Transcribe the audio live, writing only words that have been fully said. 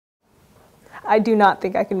I do not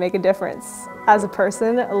think I can make a difference. As a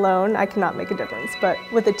person alone, I cannot make a difference, but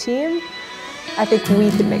with a team, I think we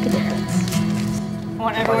could make a difference. I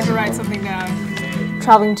want everyone to write something down.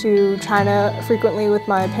 Traveling to China frequently with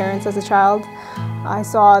my parents as a child, I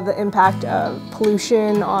saw the impact of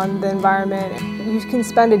pollution on the environment. You can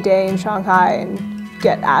spend a day in Shanghai and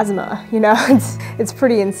get asthma, you know, it's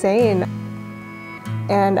pretty insane.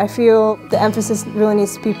 And I feel the emphasis really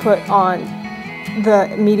needs to be put on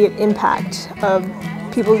the immediate impact of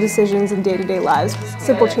people's decisions in day-to-day lives.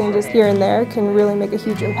 Simple changes here and there can really make a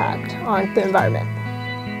huge impact on the environment.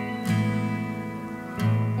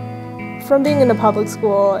 From being in a public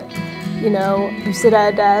school, you know, you sit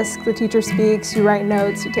at a desk, the teacher speaks, you write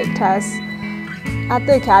notes, you take tests. At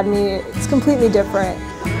the academy, it's completely different.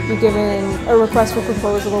 You're given a request for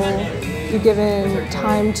proposal, you're given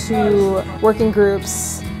time to work in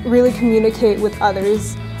groups, really communicate with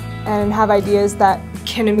others, and have ideas that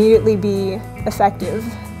can immediately be effective.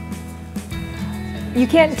 You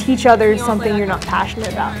can't teach others something you're not passionate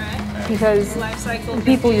about, because the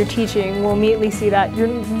people you're teaching will immediately see that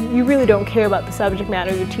you really don't care about the subject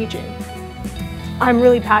matter you're teaching. I'm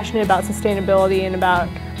really passionate about sustainability and about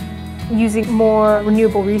using more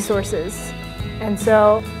renewable resources. And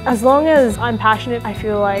so, as long as I'm passionate, I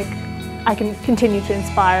feel like I can continue to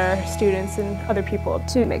inspire students and other people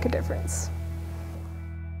to make a difference.